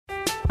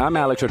I'm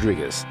Alex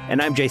Rodriguez.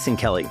 And I'm Jason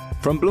Kelly.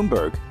 From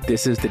Bloomberg,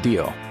 this is The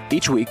Deal.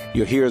 Each week,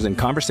 you'll hear us in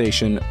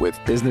conversation with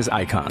business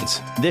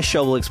icons. This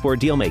show will explore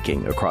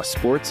deal-making across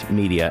sports,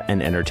 media,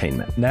 and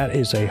entertainment. That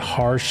is a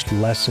harsh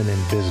lesson in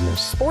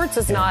business. Sports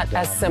is not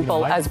as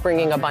simple as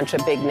bringing a bunch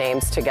of big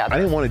names together. I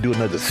didn't want to do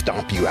another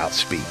stomp you out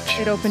speech.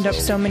 It opened up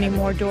so many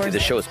more doors. The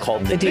show is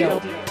called The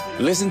Deal.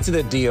 Listen to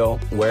The Deal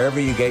wherever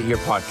you get your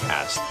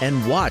podcast.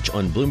 And watch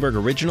on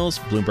Bloomberg Originals,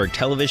 Bloomberg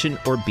Television,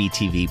 or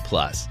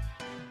BTV+.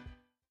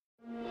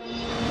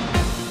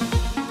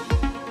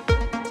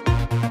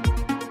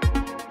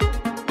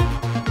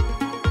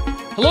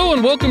 Hello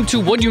and welcome to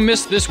What You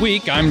Missed This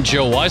Week. I'm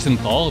Joe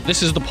Weisenthal.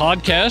 This is the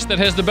podcast that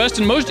has the best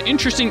and most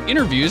interesting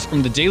interviews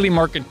from the Daily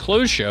Market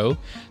Close show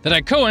that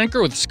I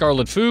co-anchor with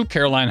Scarlett Fu,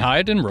 Caroline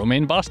Hyde, and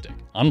Romaine Bostick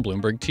on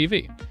Bloomberg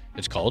TV.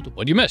 It's called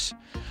What You Miss.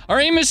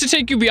 Our aim is to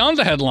take you beyond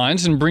the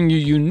headlines and bring you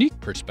unique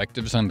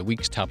perspectives on the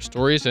week's top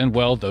stories and,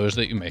 well, those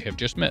that you may have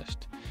just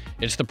missed.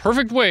 It's the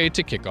perfect way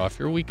to kick off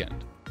your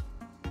weekend.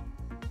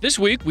 This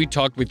week, we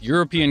talked with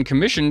European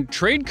Commission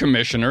Trade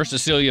Commissioner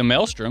Cecilia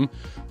Malmström,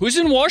 who's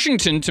in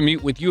Washington to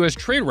meet with U.S.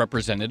 Trade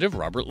Representative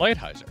Robert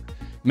Lighthizer.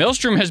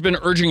 Malmström has been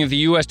urging the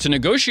U.S. to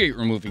negotiate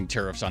removing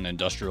tariffs on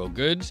industrial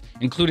goods,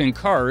 including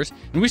cars,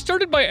 and we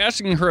started by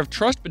asking her if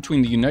trust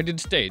between the United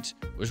States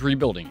was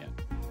rebuilding yet.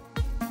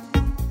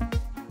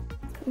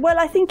 Well,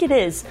 I think it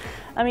is.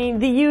 I mean,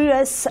 the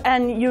US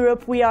and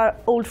Europe, we are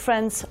old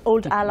friends,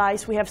 old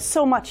allies. We have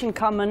so much in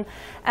common,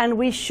 and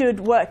we should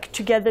work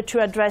together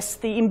to address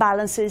the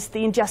imbalances,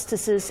 the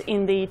injustices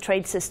in the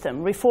trade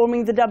system.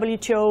 Reforming the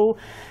WTO,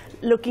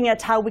 looking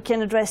at how we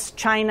can address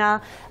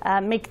China,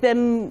 make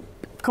them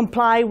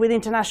comply with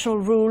international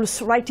rules,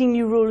 writing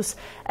new rules,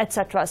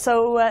 etc.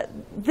 So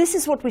this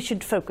is what we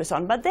should focus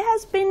on. But there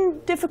has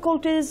been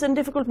difficulties and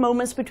difficult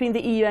moments between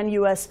the EU and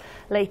US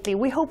lately.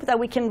 We hope that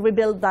we can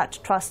rebuild that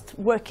trust,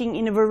 working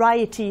in a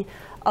variety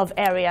of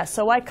areas.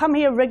 So I come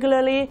here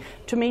regularly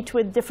to meet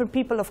with different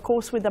people, of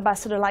course, with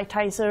Ambassador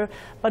Lighthizer,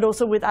 but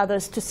also with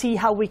others to see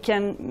how we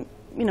can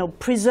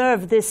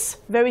preserve this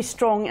very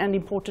strong and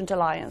important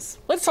alliance.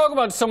 Let's talk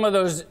about some of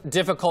those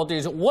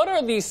difficulties. What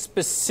are the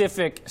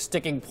specific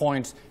sticking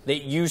points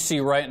that you see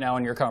right now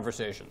in your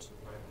conversations?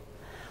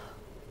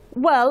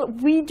 Well,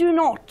 we do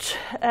not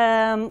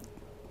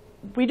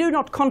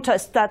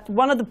contest that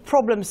one of the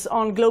problems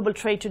on global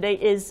trade today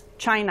is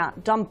China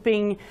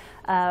dumping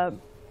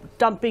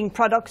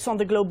products on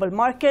the global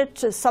market,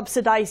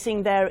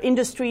 subsidizing their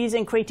industries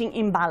and creating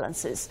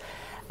imbalances.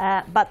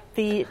 But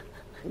the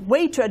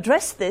way to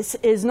address this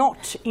is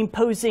not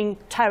imposing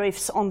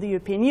tariffs on the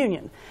European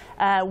Union.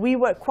 We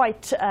were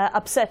quite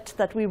upset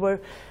that we were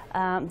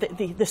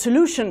the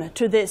solution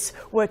to this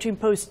were to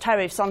impose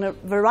tariffs on a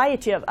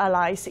variety of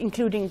allies,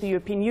 including the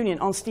European Union,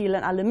 on steel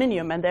and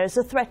aluminium. And there's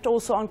a threat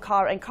also on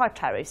car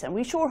tariffs. And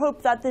we sure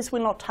hope that this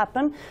will not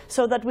happen,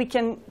 so that we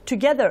can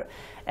together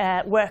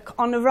work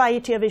on a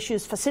variety of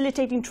issues,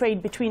 facilitating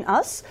trade between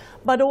us,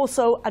 but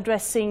also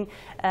addressing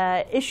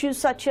issues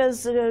such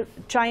as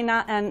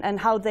China and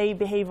how they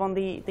behave on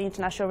the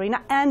international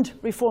arena, and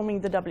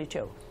reforming the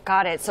WTO.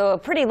 Got it. So a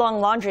pretty long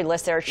laundry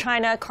list there.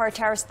 China, car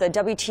tariffs, the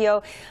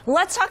WTO.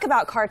 Let's talk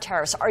about car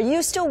tariffs. Are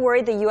you still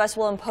worried the U.S.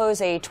 will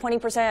impose a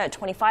 20%, a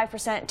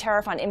 25%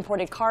 tariff on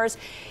imported cars?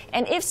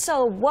 And if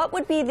so, what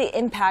would be the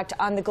impact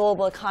on the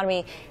global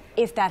economy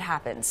if that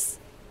happens?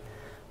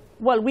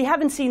 Well, we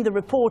haven't seen the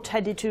report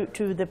headed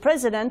to the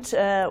president.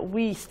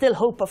 We still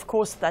hope, of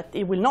course, that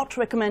it will not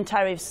recommend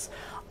tariffs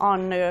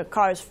on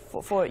cars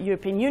for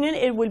European Union.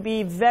 It will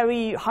be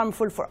very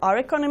harmful for our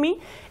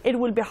economy. It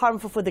will be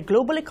harmful for the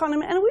global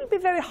economy, and it will be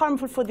very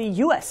harmful for the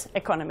U.S.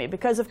 economy,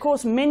 because, of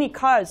course, many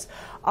cars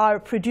are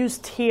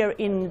produced here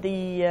in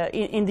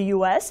the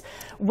U.S.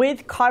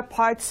 with car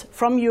parts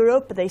from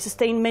Europe. They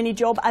sustain many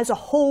jobs. As a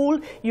whole,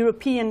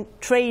 European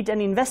trade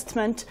and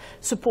investment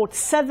supports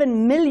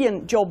 7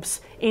 million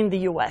jobs in the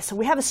U.S. So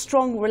we have a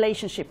strong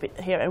relationship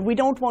here, and we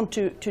don't want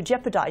to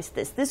jeopardize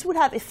this. This would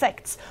have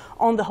effects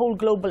on the whole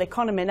global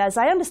economy. And as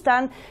I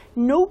understand,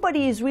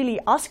 nobody is really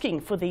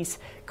asking for these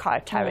car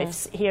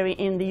tariffs here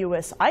in the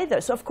US either.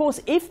 So, of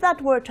course, if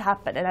that were to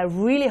happen, and I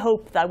really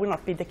hope that will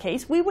not be the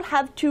case, we would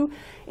have to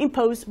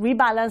impose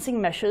rebalancing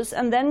measures,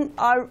 and then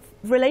our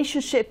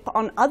relationship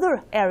on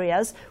other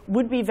areas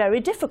would be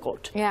very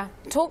difficult. Yeah.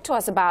 Talk to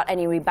us about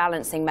any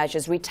rebalancing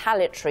measures,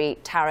 retaliatory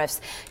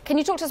tariffs. Can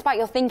you talk to us about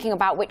your thinking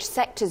about which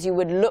sectors you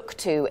would look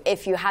to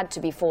if you had to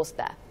be forced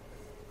there?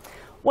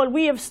 Well,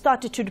 we have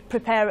started to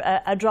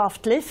prepare a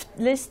draft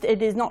list.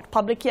 It is not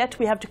public yet.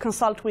 We have to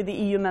consult with the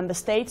EU member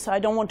states, so I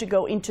don't want to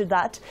go into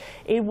that.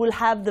 It will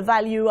have the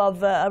value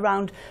of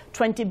around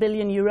 20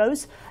 billion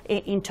euros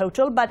in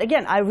total. But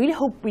again, I really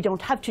hope we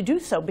don't have to do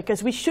so,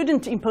 because we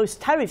shouldn't impose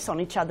tariffs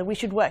on each other. We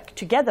should work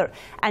together.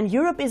 And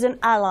Europe is an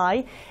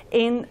ally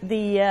in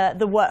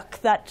the work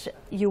that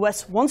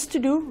US wants to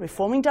do,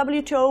 reforming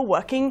WTO,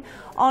 working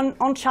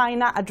on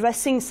China,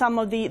 addressing some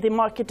of the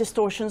market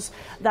distortions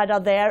that are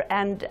there.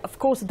 And of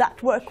course,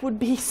 that work would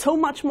be so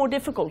much more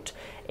difficult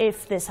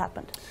if this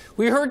happened.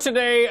 We heard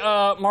today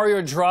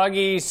Mario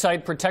Draghi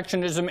cite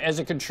protectionism as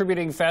a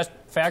contributing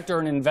factor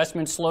in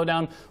investment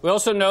slowdown. We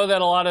also know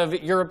that a lot of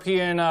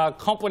European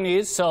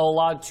companies sell a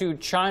lot to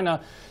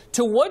China.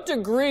 To what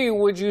degree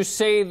would you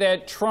say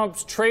that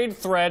Trump's trade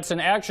threats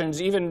and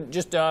actions, even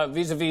just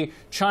vis-a-vis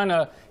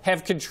China,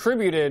 have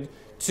contributed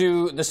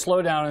to the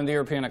slowdown in the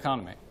European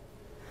economy?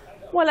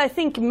 Well, I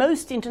think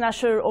most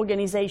international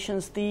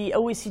organizations, the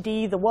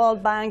OECD, the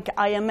World Bank,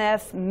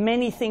 IMF,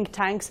 many think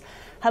tanks,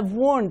 have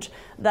warned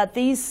that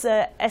these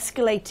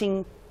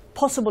escalating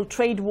possible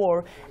trade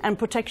war and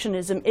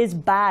protectionism is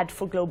bad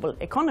for global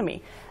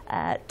economy.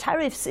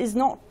 Tariffs is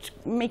not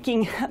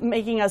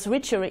making us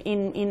richer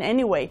in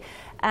any way.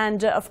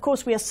 And of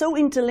course, we are so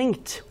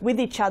interlinked with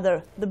each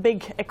other, the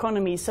big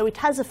economies, so it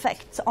has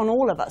effects on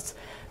all of us.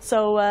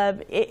 So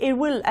it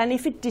will, and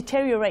if it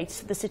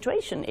deteriorates the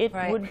situation, it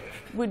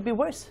would be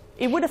worse.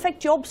 It would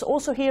affect jobs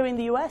also here in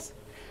the US.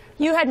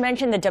 You had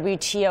mentioned the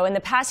WTO. In the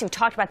past, you've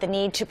talked about the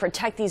need to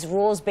protect these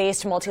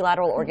rules-based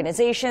multilateral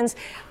organizations,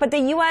 but the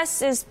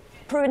US is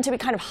proven to be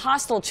kind of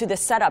hostile to the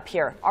setup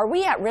here. Are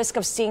we at risk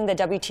of seeing the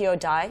WTO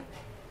die?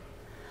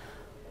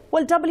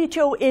 Well,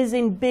 WTO is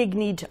in big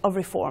need of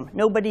reform.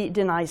 Nobody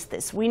denies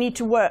this. We need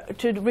to work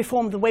to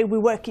reform the way we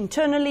work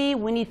internally.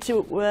 We need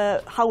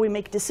to how we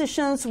make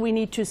decisions. We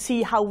need to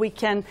see how we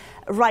can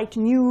write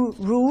new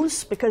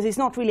rules, because it's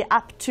not really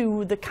up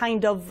to the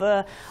kind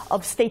of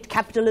state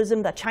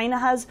capitalism that China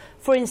has,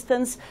 for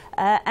instance.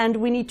 And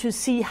we need to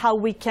see how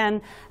we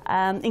can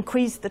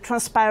increase the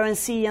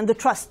transparency and the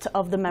trust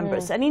of the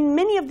members. And in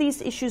many of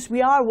these issues,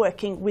 we are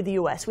working with the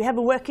US. We have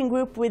a working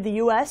group with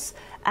the US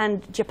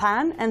and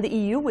Japan and the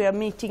EU. We are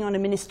meeting on a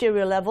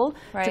ministerial level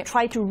to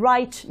try to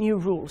write new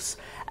rules.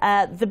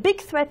 The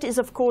big threat is,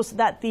 of course,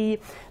 that the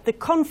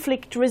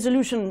conflict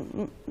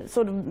resolution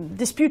sort of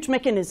dispute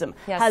mechanism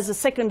has a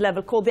second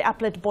level called the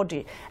appellate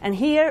body. And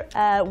here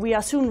we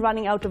are soon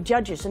running out of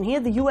judges. And here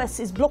the US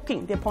is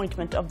blocking the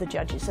appointment of the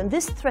judges. And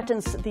this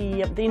threatens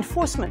the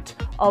enforcement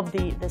of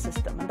the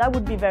system. And that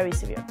would be very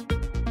severe.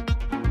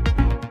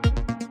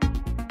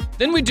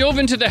 Then we dove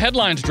into the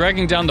headlines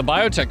dragging down the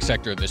biotech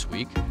sector this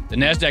week. The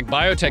NASDAQ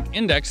Biotech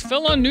Index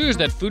fell on news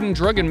that Food and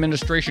Drug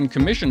Administration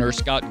Commissioner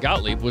Scott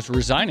Gottlieb was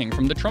resigning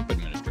from the Trump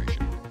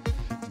administration.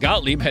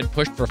 Gottlieb had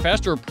pushed for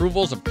faster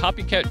approvals of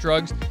copycat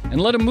drugs and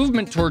led a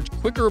movement towards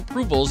quicker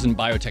approvals in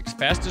biotech's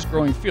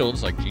fastest-growing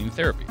fields like gene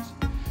therapies.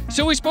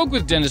 So we spoke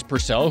with Dennis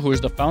Purcell, who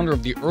is the founder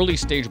of the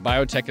early-stage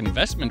biotech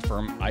investment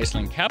firm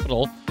Iceland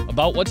Capital,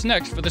 about what's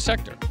next for the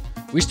sector.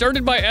 We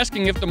started by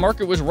asking if the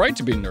market was right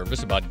to be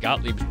nervous about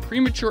Gottlieb's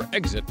premature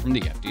exit from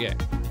the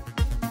FDA.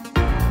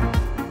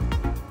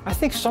 I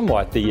think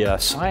somewhat. The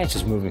science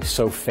is moving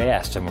so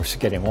fast, and we're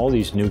getting all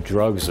these new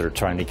drugs that are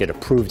trying to get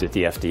approved at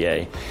the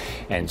FDA.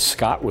 And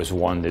Scott was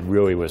one that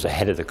really was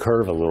ahead of the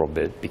curve a little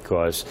bit,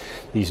 because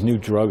these new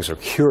drugs are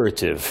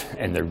curative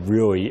and they're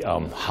really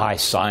high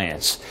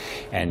science.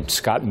 And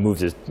Scott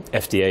moved the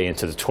FDA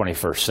into the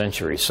 21st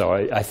century. So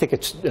I think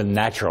it's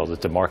natural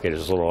that the market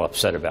is a little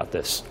upset about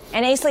this.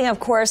 And Iceland,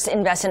 of course,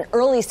 invests in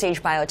early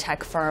stage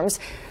biotech firms.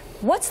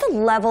 What's the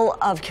level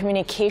of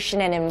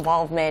communication and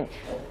involvement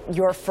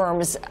your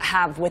firms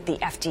have with the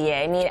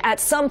FDA? I mean, at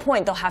some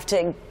point they'll have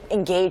to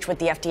engage with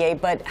the FDA,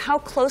 but how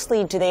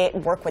closely do they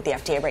work with the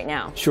FDA right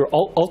now? Sure.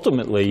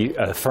 Ultimately,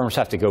 firms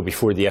have to go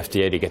before the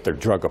FDA to get their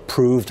drug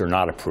approved or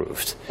not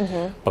approved.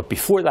 But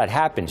before that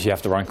happens, you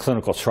have to run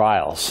clinical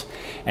trials.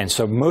 And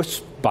so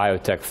most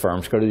biotech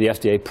firms go to the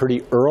FDA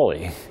pretty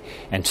early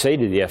and say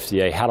to the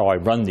FDA, how do I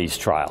run these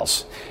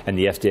trials? And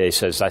the FDA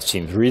says that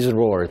seems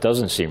reasonable or it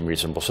doesn't seem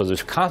reasonable. So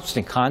there's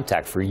constant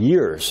contact for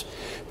years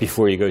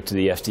before you go to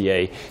the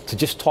FDA to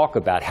just talk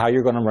about how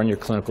you're going to run your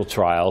clinical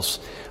trials,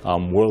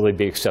 will they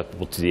be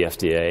acceptable to the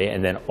FDA,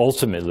 and then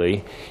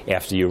ultimately,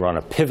 after you run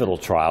a pivotal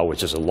trial,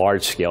 which is a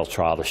large-scale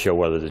trial to show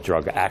whether the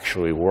drug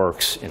actually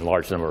works in a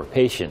large number of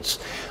patients,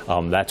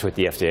 that's what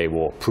the FDA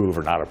will approve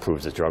or not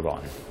approve the drug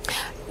on.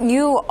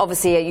 You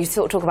obviously, you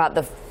sort of talk about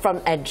the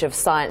front edge of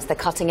science, the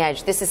cutting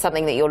edge. This is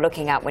something that you're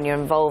looking at when you're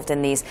involved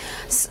in these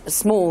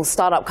small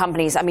startup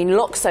companies. I mean,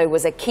 Loxo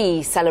was a key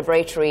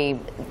celebratory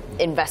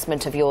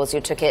investment of yours. You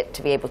took it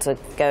to be able to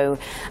go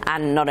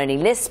and not only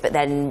list, but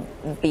then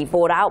be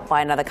bought out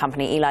by another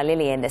company, Eli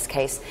Lilly in this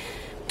case.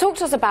 Talk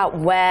to us about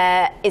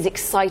where is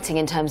exciting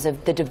in terms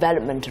of the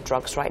development of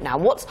drugs right now.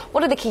 What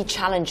are the key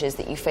challenges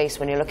that you face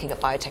when you're looking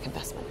at biotech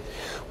investment?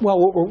 Well,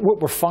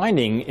 what we're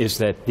finding is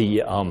that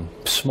the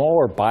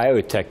smaller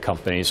biotech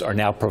companies are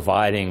now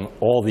providing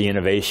all the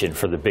innovation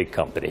for the big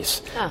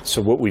companies. So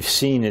what we've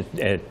seen,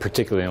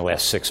 particularly in the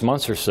last 6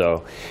 months or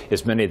so,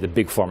 is many of the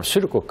big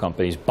pharmaceutical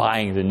companies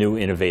buying the new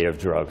innovative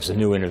drugs, the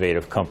new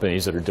innovative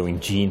companies that are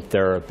doing gene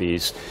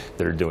therapies,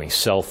 that are doing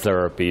cell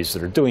therapies,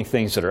 that are doing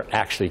things that are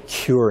actually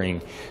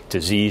curing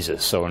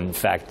diseases. So in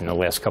fact, in the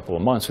last couple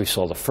of months, we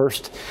saw the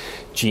first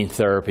gene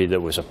therapy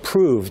that was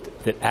approved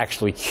that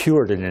actually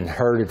cured an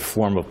inherited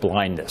form of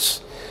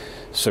blindness.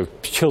 So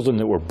children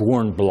that were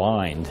born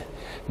blind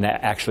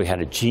that actually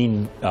had a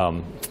gene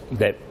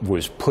that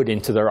was put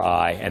into their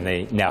eye, and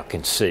they now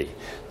can see.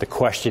 The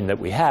question that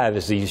we have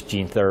as these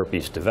gene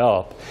therapies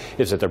develop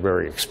is that they're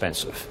very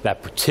expensive.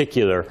 That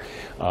particular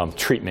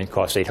treatment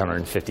costs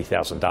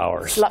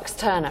 $850,000. Lux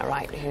Turner,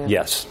 right?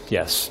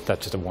 Yes,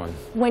 that's the one.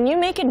 When you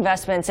make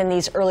investments in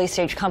these early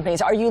stage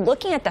companies, are you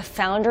looking at the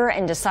founder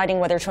and deciding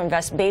whether to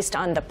invest based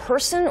on the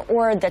person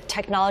or the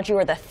technology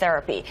or the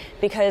therapy?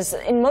 Because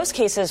in most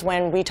cases,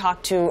 when we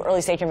talk to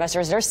early stage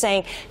investors, they're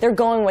saying they're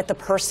going with the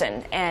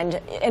person, and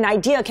an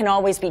idea can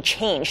always be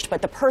changed,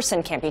 but the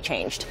person can't be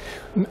changed.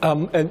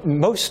 And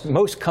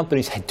most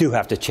companies do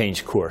have to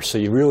change course, so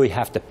you really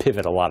have to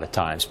pivot a lot of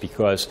times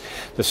because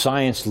the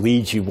science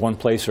leads you one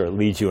place or it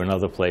leads you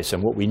another place,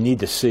 and what we need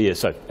to see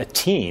is a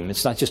team.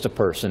 It's not just a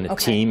person, a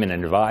team and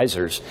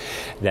advisors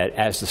that,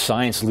 as the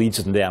science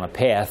leads them down a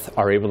path,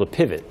 are able to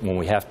pivot when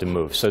we have to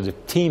move. So the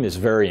team is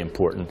very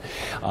important,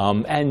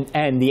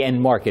 and the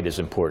end market is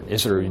important.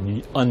 Is there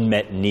an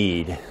unmet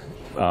need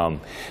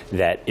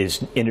that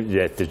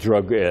the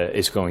drug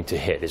is going to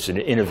hit? Is it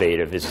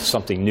innovative? Is it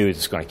something new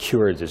that's going to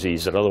cure a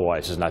disease that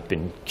otherwise has not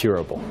been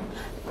curable?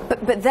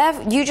 But there,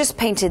 you just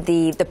painted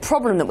the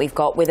problem that we've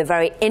got with a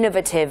very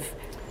innovative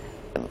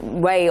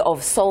way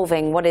of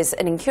solving what is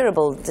an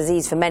incurable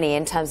disease for many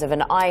in terms of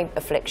an eye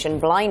affliction,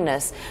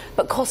 blindness,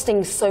 but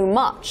costing so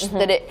much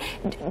that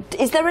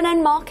is there an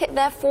end market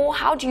therefore?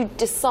 How do you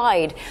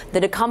decide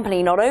that a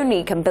company not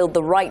only can build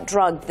the right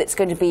drug that's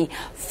going to be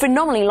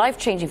phenomenally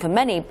life-changing for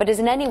many, but is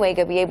in any way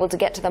going to be able to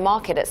get to the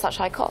market at such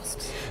high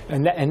costs?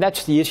 And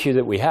that's the issue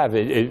that we have.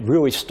 It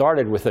really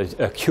started with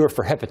a cure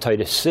for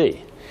hepatitis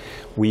C.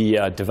 We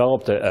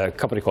developed a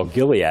company called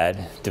Gilead,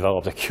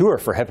 developed a cure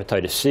for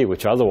hepatitis C,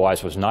 which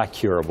otherwise was not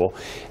curable,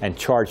 and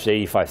charged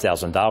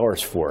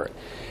 $85,000 for it,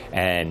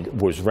 and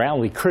was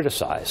roundly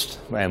criticized.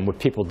 And what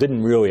people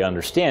didn't really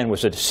understand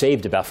was that it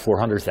saved about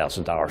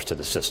 $400,000 to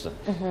the system,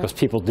 because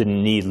people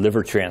didn't need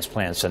liver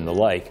transplants and the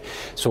like.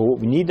 So what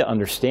we need to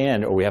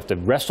understand, or we have to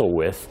wrestle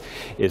with,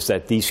 is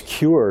that these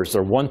cures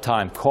are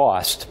one-time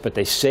cost, but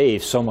they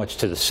save so much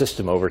to the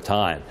system over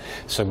time.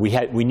 So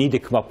we need to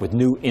come up with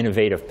new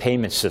innovative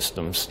payment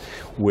systems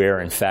where,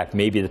 in fact,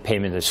 maybe the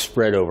payment is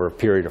spread over a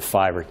period of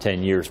 5 or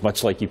 10 years,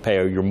 much like you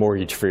pay your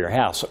mortgage for your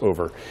house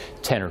over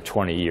 10 or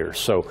 20 years.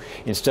 So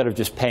instead of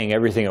just paying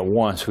everything at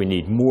once, we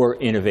need more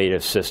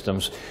innovative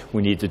systems.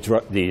 We need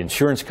the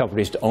insurance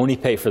companies to only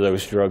pay for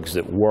those drugs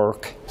that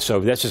work. So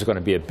this is going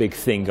to be a big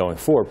thing going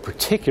forward,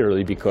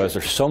 particularly because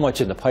there's so much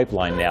in the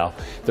pipeline now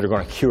that are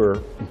going to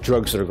cure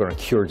drugs that are going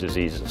to cure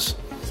diseases.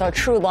 So a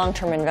true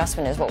long-term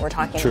investment is what we're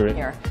talking about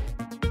here.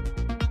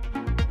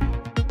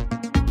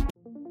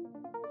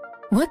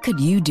 What could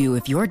you do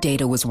if your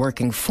data was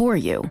working for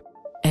you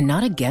and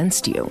not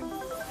against you?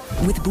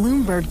 With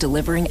Bloomberg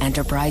delivering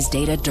enterprise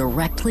data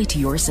directly to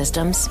your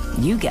systems,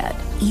 you get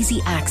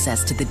easy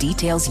access to the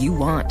details you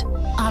want,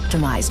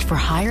 optimized for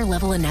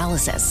higher-level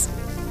analysis,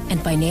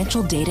 and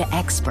financial data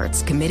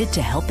experts committed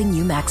to helping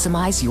you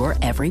maximize your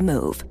every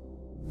move.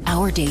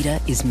 Our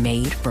data is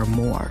made for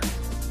more,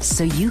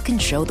 so you can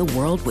show the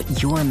world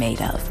what you're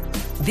made of.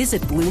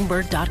 Visit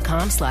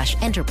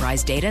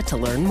Bloomberg.com/enterprise data to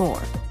learn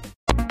more.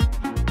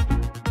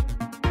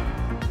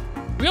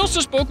 We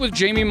also spoke with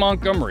Jamie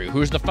Montgomery,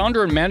 who is the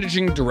founder and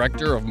managing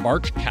director of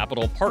March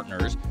Capital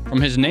Partners, from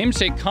his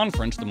namesake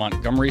conference, the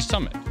Montgomery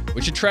Summit,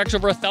 which attracts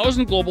over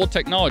 1,000 global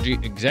technology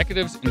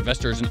executives,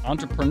 investors, and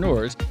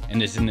entrepreneurs,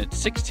 and is in its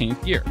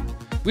 16th year.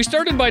 We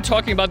started by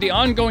talking about the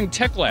ongoing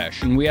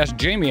techlash, and we asked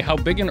Jamie how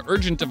big and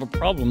urgent of a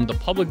problem the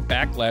public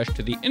backlash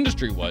to the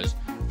industry was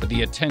for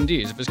the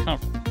attendees of his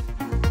conference.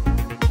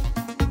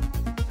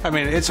 I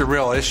mean, it's a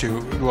real issue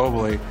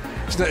globally.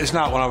 It's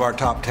not one of our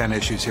top 10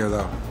 issues here,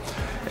 though.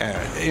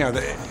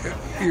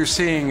 You're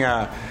seeing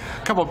a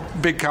couple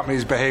of big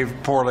companies behave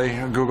poorly,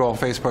 Google,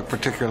 Facebook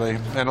particularly,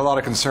 and a lot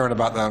of concern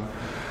about the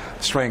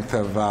strength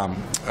of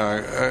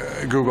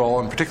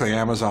Google and particularly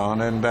Amazon.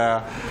 And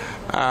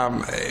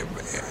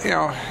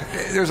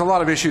there's a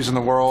lot of issues in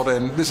the world,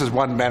 and this is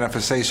one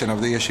manifestation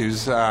of the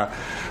issues.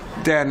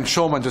 Dan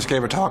Schulman just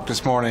gave a talk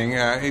this morning.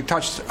 He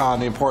touched on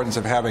the importance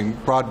of having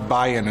broad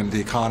buy-in in the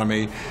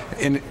economy,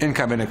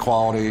 income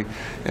inequality,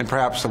 and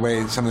perhaps the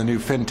way some of the new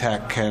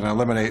fintech can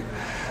eliminate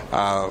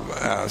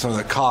some of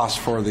the costs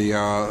for the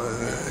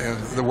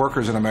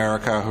workers in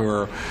America who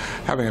are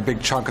having a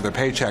big chunk of their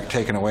paycheck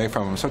taken away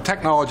from them. So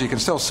technology can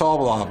still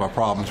solve a lot of our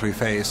problems we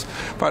face,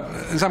 but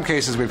in some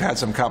cases we've had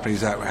some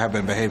companies that have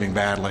been behaving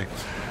badly.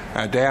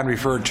 Dan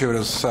referred to it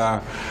as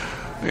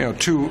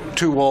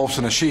two wolves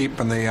and a sheep,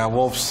 and the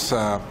wolves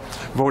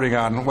voting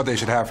on what they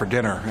should have for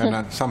dinner,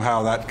 and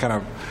somehow that kind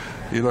of,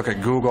 you look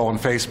at Google and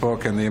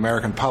Facebook and the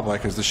American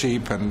public as the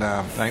sheep, and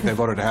I think they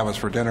voted to have us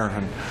for dinner,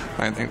 and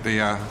I think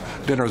the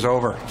dinner's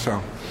over. So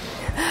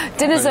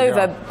Dinner's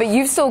over, but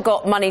you've still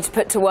got money to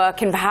put to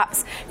work in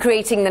perhaps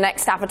creating the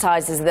next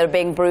appetizers that are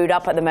being brewed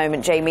up at the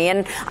moment, Jamie.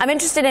 And I'm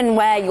interested in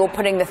where you're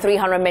putting the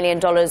 $300 million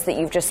that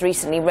you've just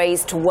recently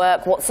raised to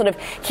work, what sort of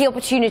key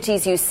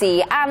opportunities you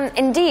see, and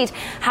indeed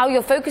how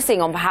you're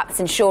focusing on perhaps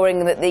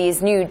ensuring that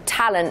these new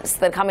talents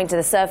that are coming to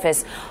the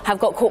surface have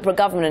got corporate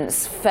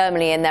governance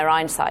firmly in their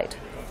eyesight.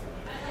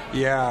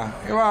 Yeah,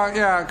 well,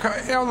 yeah.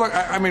 Look,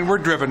 I mean, we're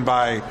driven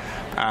by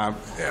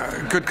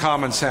good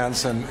common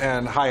sense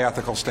and high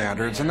ethical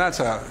standards, and that's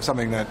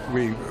something that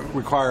we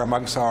require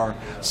amongst our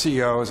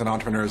CEOs and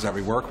entrepreneurs that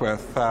we work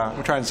with.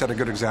 We try and set a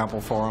good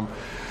example for them.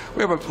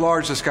 We have a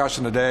large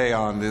discussion today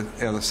on the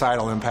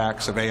societal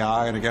impacts of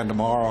AI, and again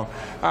tomorrow,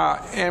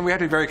 and we have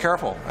to be very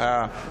careful.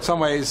 Some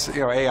ways,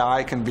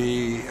 AI can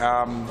be,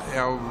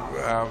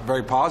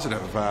 very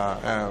positive,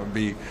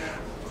 be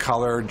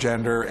color,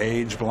 gender,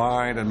 age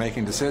blind, and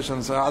making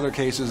decisions. In other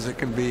cases, it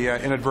can be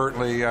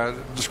inadvertently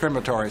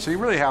discriminatory. So you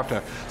really have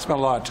to spend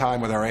a lot of time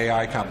with our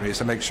AI companies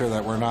to make sure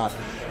that we're not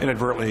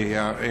inadvertently,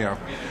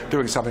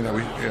 doing something that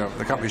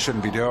the company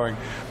shouldn't be doing.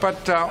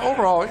 But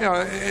overall,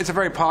 it's a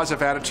very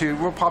positive attitude.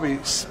 We'll probably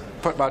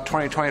put about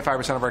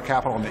 20-25% of our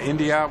capital into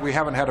India. We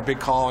haven't had a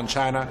big call on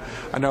China.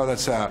 I know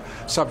that's a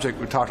subject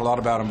we've talked a lot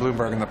about in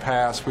Bloomberg in the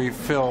past. We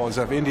feel as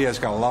if India's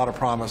got a lot of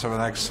promise over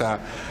the next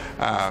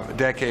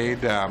decade.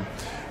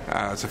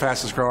 It's the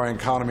fastest growing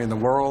economy in the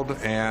world,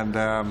 and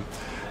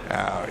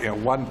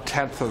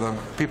 1/10 of the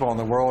people in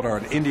the world are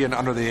an Indian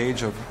under the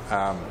age of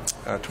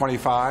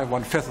 25.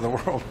 1/5 of the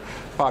world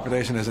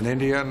population is an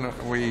Indian.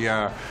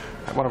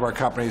 One of our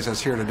companies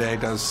that's here today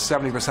does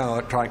 70% of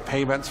electronic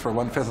payments for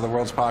 1/5 of the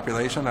world's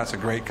population. That's a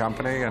great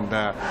company, and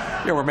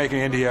we're making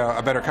India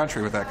a better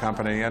country with that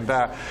company. And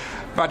about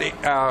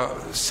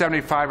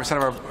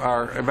 75% of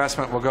our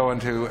investment will go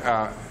into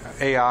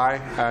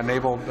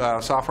AI-enabled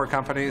software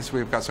companies.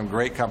 We've got some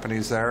great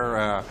companies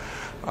there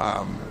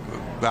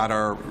that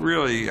are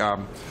really,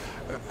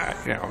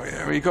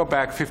 you go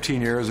back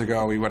 15 years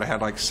ago, we would have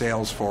had like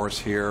Salesforce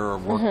here or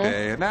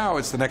Workday, and now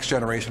it's the next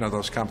generation of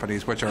those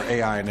companies which are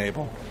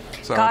AI-enabled.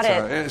 So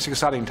it's an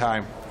exciting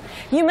time.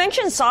 You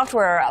mentioned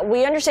software.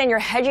 We understand you're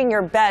hedging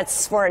your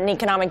bets for an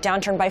economic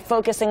downturn by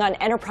focusing on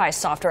enterprise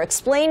software.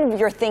 Explain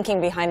your thinking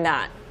behind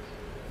that.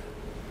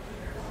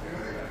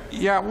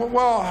 Yeah,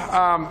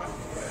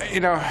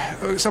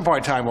 at some point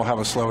in time we'll have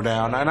a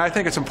slowdown, and I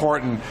think it's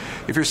important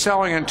if you're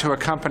selling into a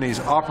company's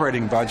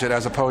operating budget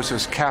as opposed to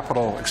its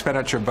capital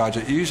expenditure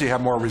budget, you usually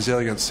have more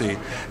resiliency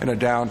in a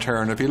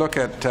downturn. If you look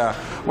at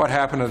what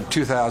happened in the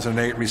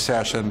 2008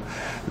 recession,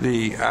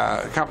 the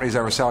companies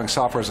that were selling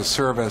software as a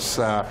service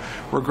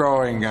were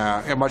growing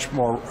at a much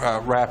more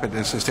rapid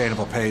and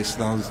sustainable pace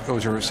than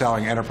those who were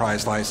selling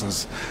enterprise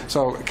license.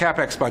 So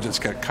CapEx budgets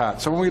get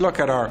cut. So when we look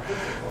at our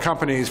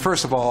companies,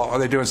 first of all, are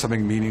they doing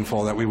something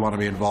meaningful that we want to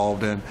be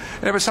involved in?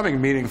 And if it's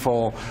something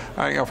meaningful,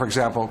 for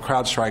example,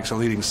 CrowdStrike's a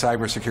leading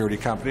cybersecurity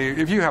company.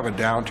 If you have a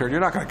downturn, you're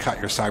not going to cut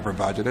your cyber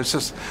budget. It's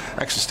just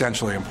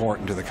existentially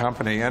important to the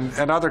company.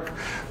 And other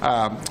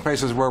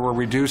places where we're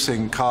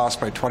reducing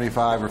costs by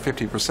 25 or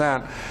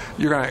 50%,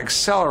 you're going to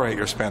accelerate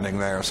your spending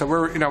there. So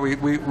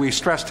we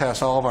stress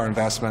test all of our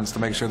investments to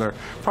make sure they're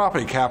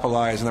properly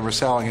capitalized and that we're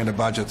selling into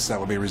budgets that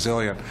will be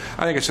resilient.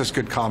 I think it's just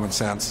good common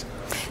sense.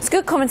 It's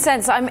good common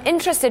sense. I'm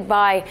interested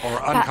by...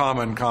 Or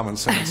uncommon common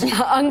sense.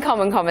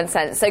 Uncommon common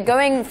sense. So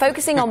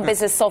focusing on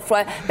business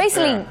software,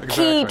 basically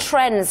key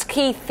trends,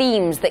 key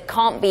themes that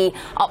can't be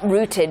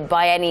uprooted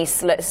by any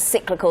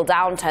cyclical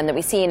downturn that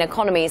we see in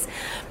economies.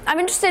 I'm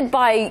interested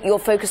by your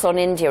focus on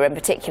India in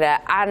particular,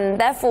 and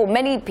therefore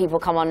many people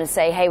come on and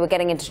say, hey, we're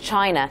getting into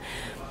China.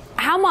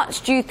 How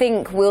much do you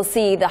think we'll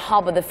see the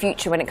hub of the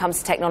future when it comes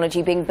to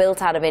technology being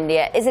built out of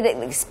India? Is it at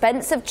the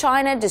expense of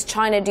China? Does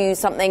China do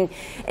something?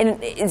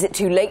 Is it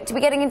too late to be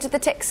getting into the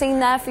tech scene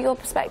there, for your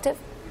perspective?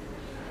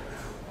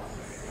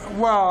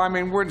 Well, I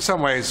mean, we're in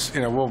some ways,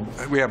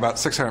 we have about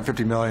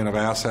 $650 million of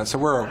assets, so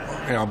we're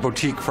a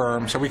boutique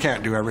firm, so we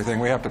can't do everything.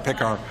 We have to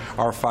pick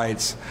our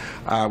fights.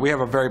 We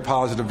have a very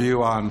positive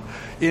view on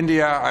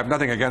India. I have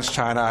nothing against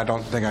China. I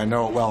don't think I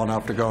know it well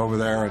enough to go over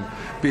there and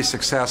be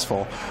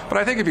successful. But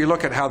I think if you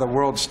look at how the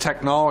world's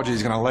technology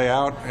is going to lay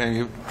out, and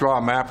you draw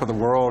a map of the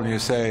world and you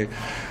say,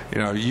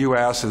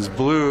 U.S. is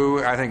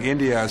blue, I think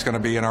India is going to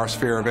be in our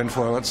sphere of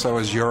influence, so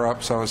is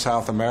Europe, so is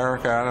South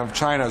America. And if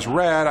China is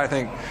red, I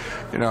think,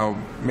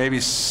 maybe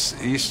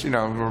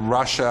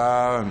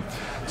Russia and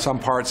some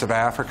parts of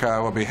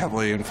Africa will be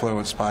heavily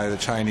influenced by the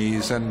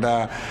Chinese. And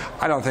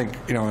I don't think,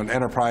 in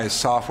enterprise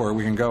software,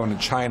 we can go into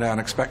China and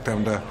expect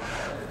them to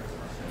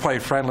play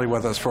friendly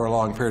with us for a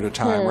long period of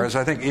time. Whereas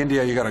I think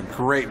India, you got a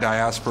great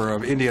diaspora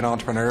of Indian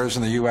entrepreneurs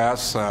in the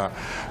U.S.,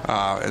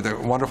 they're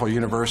wonderful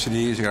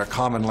universities, you got a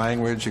common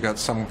language, you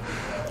got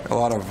a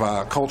lot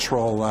of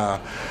cultural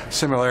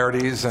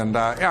similarities, and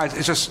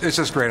it's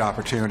just great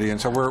opportunity. And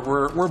so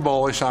we're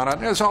bullish on it.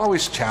 There's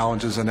always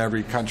challenges in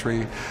every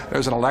country.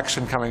 There's an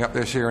election coming up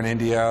this year in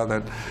India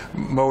that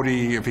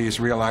Modi, if he's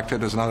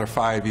reelected, is another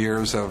 5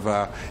 years of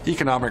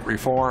economic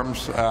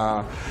reforms.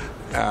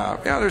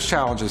 There's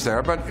challenges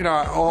there, but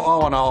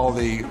all in all,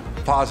 the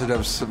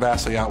positives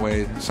vastly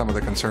outweigh some of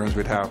the concerns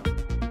we'd have.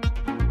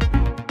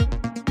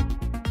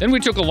 Then we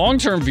took a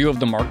long-term view of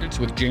the markets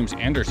with James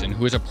Anderson,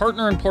 who is a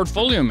partner and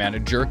portfolio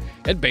manager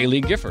at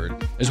Baillie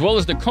Gifford, as well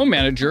as the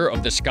co-manager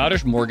of the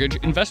Scottish Mortgage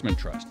Investment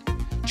Trust.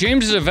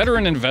 James is a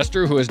veteran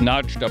investor who has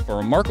notched up a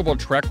remarkable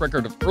track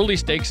record of early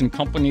stakes in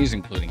companies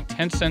including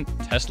Tencent,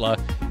 Tesla,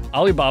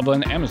 Alibaba,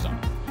 and Amazon.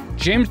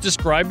 James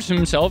describes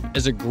himself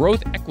as a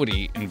growth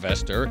equity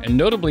investor and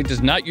notably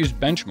does not use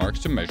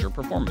benchmarks to measure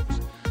performance.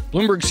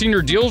 Bloomberg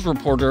senior deals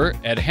reporter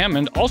Ed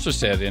Hammond also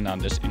sat in on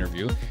this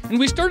interview, and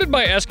we started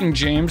by asking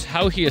James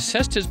how he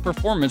assessed his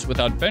performance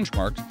without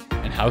benchmarks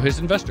and how his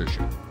investors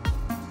should.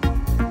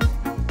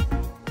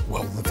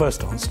 Well, the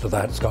first answer to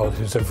that, Scarlett,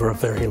 is over a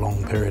very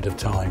long period of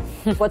time.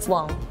 What's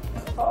long?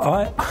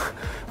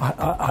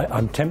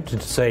 I'm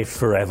tempted to say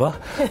forever,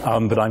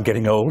 but I'm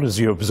getting old, as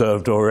you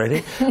observed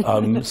already.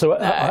 So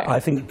I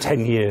think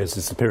 10 years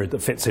is the period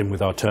that fits in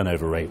with our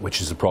turnover rate,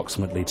 which is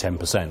approximately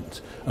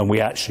 10%. And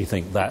we actually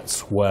think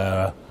that's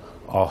where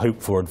our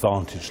hope for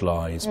advantage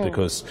lies,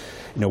 because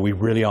we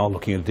really are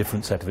looking at a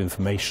different set of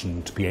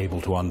information to be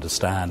able to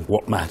understand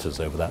what matters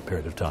over that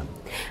period of time.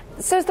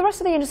 So has the rest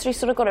of the industry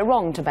sort of got it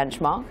wrong to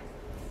benchmark?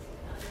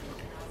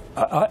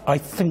 I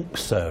think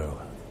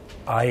so.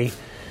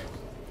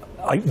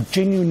 I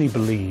genuinely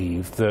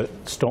believe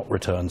that stock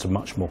returns are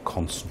much more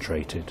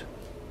concentrated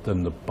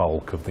than the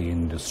bulk of the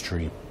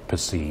industry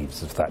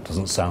perceives, if that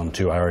doesn't sound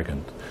too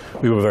arrogant.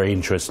 We were very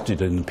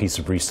interested in a piece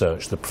of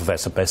research that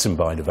Professor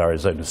Bessenbein of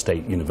Arizona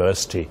State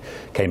University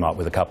came up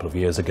with a couple of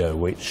years ago,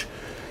 which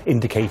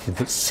indicated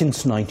that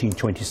since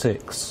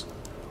 1926,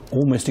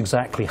 almost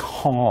exactly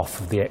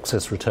half of the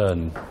excess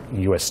return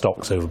in US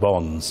stocks over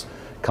bonds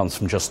comes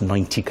from just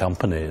 90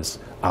 companies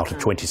out of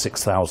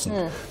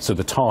 26,000. So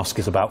the task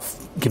is about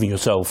giving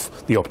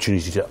yourself the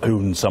opportunity to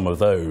own some of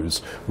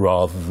those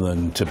rather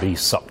than to be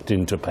sucked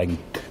into paying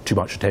too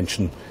much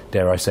attention,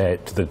 dare I say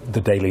it, to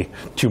the daily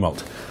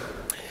tumult.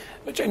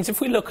 But James, if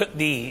we look at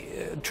the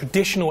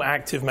traditional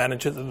active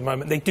managers at the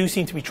moment, they do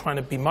seem to be trying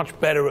to be much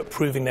better at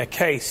proving their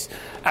case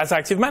as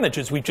active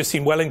managers. We've just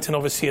seen Wellington,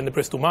 obviously, in the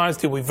Bristol-Myers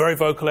deal. We're very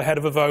vocal ahead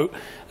of a vote.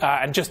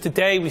 And just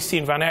today, we've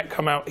seen Van Eck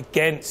come out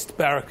against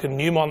Barrick and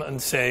Newmont and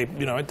say,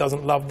 it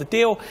doesn't love the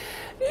deal.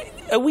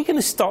 Are we going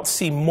to start to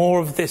see more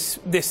of this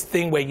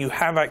thing where you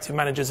have active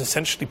managers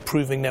essentially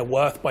proving their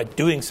worth by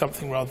doing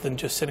something rather than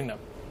just sitting there?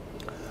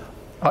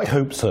 I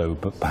hope so,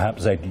 but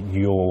perhaps, Ed,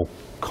 your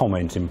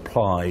comment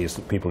implies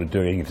that people are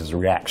doing it as a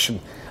reaction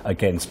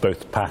against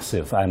both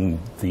passive and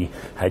the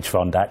hedge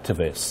fund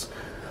activists.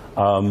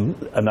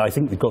 And I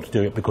think they've got to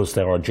do it because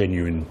there are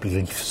genuine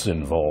beliefs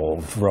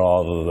involved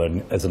rather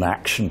than as an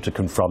action to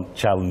confront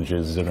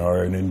challenges in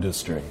our own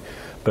industry.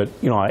 But,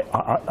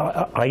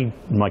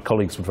 my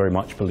colleagues would very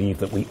much believe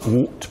that we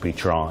ought to be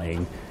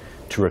trying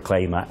to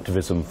reclaim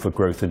activism for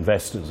growth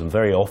investors, and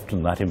very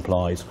often that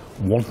implies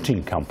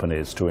wanting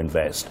companies to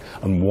invest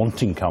and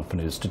wanting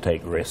companies to take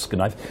risk.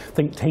 And I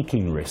think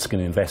taking risk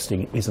and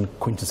investing is a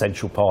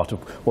quintessential part of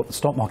what the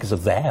stock markets are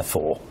there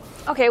for.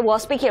 Okay, well,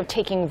 speaking of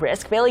taking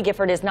risk, Baillie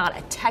Gifford is not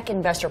a tech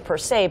investor per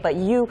se, but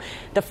you,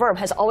 the firm,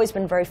 has always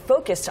been very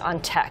focused on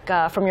tech.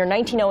 From your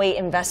 1908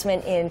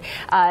 investment in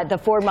the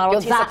Ford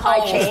Model T supply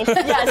chain,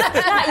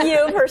 yes, not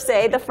you per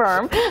se, the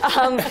firm,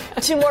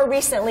 to more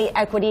recently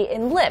equity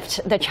in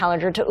Lyft, the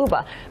challenger to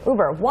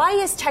Uber. Why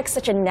is tech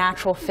such a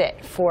natural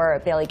fit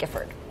for Baillie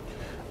Gifford?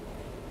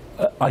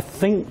 I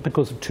think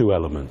because of two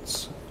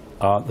elements.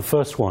 The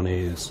first one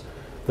is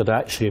that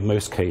actually in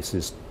most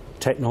cases,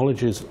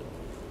 technologies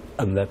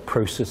and their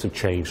process of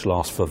change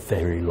lasts for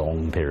very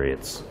long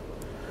periods.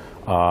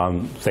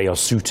 They are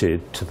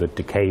suited to the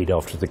decade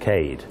after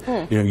decade.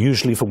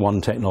 Usually for one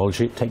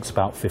technology, it takes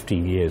about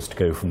 15 years to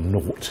go from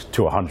 0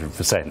 to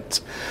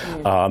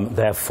 100%.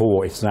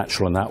 Therefore, it's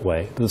natural in that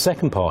way. But the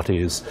second part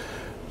is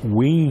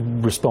we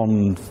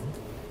respond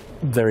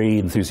very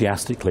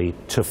enthusiastically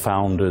to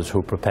founders who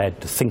are prepared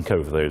to think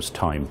over those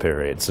time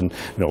periods. And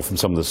from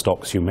some of the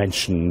stocks you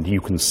mentioned, you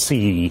can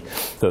see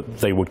that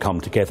they would come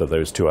together,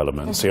 those two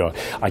elements.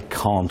 I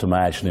can't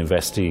imagine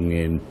investing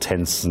in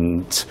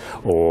Tencent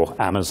or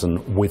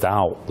Amazon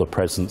without the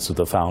presence of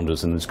the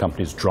founders in these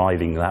companies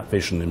driving that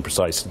vision in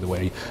precisely the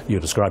way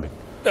you're describing.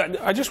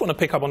 I just want to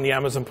pick up on the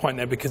Amazon point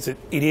there because it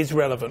is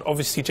relevant.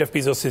 Obviously, Jeff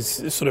Bezos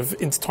is sort of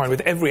intertwined with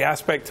every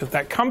aspect of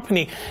that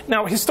company.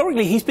 Now,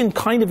 historically, he's been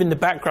kind of in the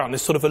background,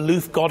 this sort of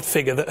aloof god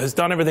figure that has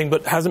done everything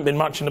but hasn't been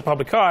much in the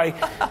public eye.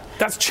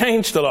 That's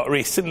changed a lot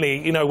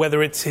recently,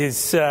 whether it's his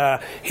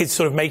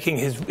sort of making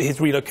his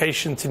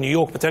relocation to New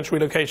York, potential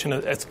relocation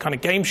as a kind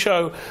of game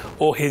show,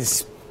 or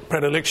his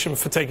predilection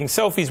for taking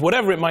selfies,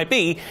 whatever it might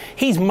be.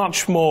 He's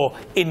much more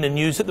in the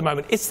news at the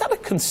moment. Is that a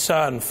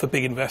concern for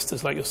big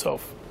investors like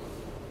yourself?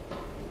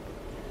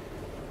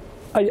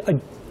 I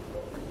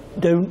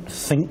don't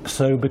think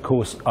so,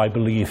 because I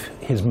believe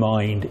his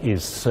mind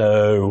is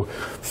so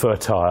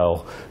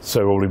fertile,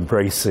 so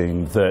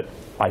all-embracing, that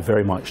I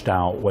very much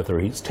doubt whether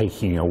he's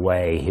taking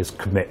away his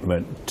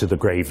commitment to the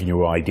Grave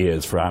New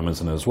Ideas for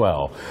Amazon as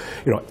well.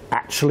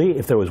 Actually,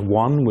 if there was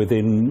one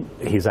within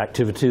his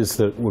activities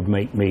that would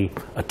make me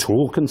at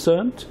all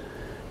concerned,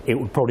 it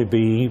would probably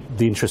be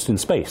the interest in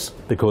space,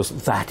 because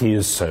that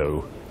is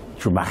so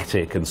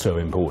dramatic and so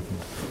important.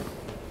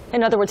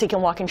 In other words, he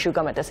can walk and chew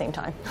gum at the same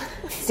time.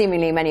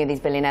 Seemingly many of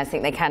these billionaires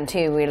think they can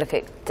too. We look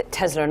at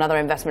Tesla, another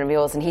investment of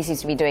yours, and he seems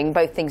to be doing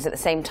both things at the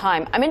same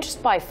time. I'm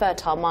interested by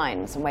fertile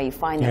minds and where you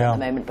find them at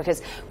the moment,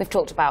 because we've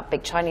talked about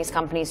big Chinese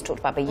companies,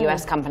 talked about big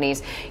US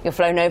companies. You're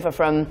flown over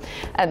from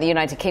the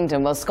United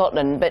Kingdom, well,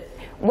 Scotland, but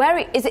where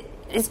is it?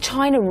 Is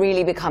China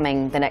really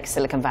becoming the next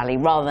Silicon Valley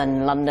rather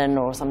than London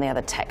or some of the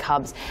other tech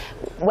hubs?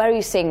 Where are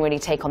you seeing really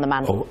take on the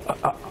mantle?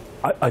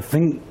 I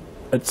think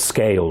at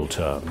scale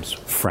terms,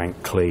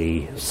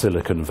 frankly,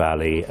 Silicon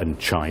Valley and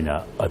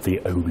China are the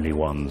only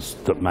ones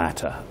that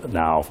matter.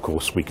 Now, of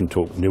course, we can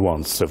talk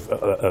nuance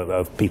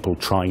of people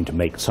trying to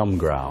make some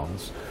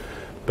grounds.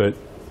 But,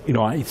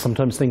 I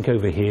sometimes think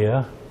over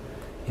here,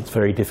 it's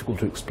very difficult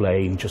to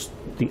explain just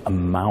the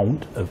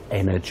amount of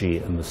energy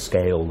and the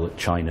scale that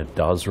China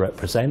does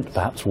represent.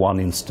 Perhaps one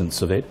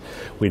instance of it,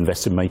 we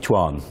invest in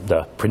Meituan,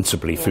 the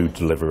principally food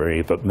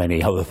delivery, but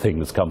many other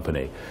things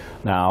company.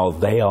 Now,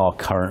 they are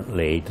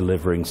currently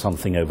delivering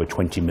something over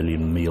 20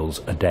 million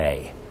meals a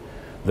day.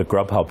 The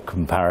Grubhub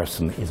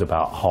comparison is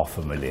about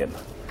 500,000.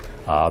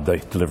 The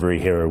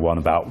Delivery Hero one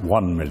about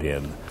 1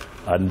 million.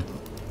 And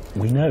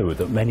we know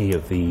that many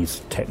of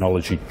these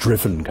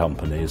technology-driven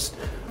companies,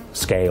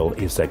 scale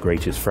is their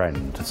greatest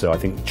friend. So I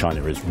think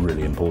China is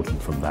really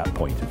important from that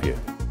point of view.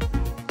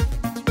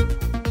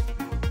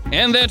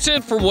 And that's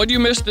it for What You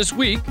Missed This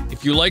Week.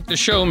 If you like the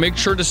show, make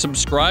sure to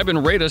subscribe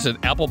and rate us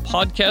at Apple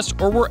Podcasts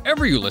or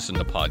wherever you listen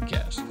to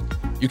podcasts.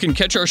 You can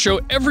catch our show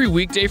every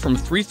weekday from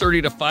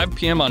 3:30 to 5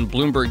 p.m. on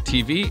Bloomberg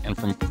TV and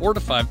from 4 to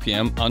 5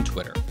 p.m. on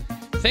Twitter.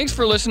 Thanks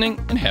for listening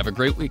and have a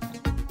great weekend.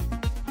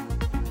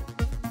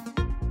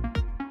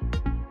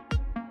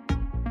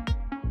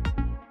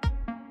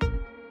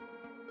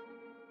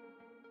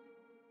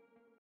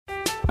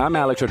 I'm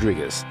Alex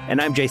Rodriguez. And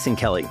I'm Jason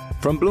Kelly.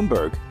 From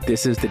Bloomberg,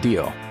 this is The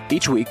Deal.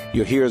 Each week,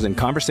 you'll hear us in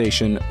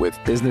conversation with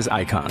business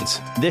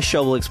icons. This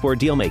show will explore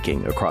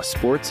deal-making across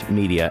sports,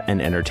 media, and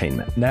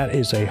entertainment. That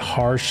is a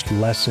harsh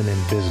lesson in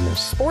business.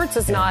 Sports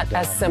is not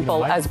as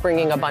simple as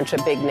bringing a bunch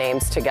of big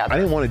names together. I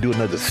didn't want to do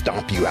another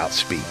stomp you out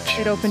speech.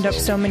 It opened up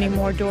so many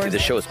more doors. The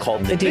show is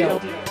called The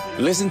Deal.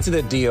 Listen to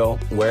The Deal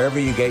wherever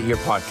you get your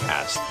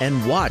podcasts.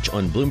 And watch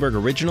on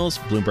Bloomberg Originals,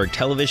 Bloomberg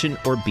Television,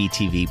 or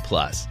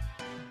BTV+.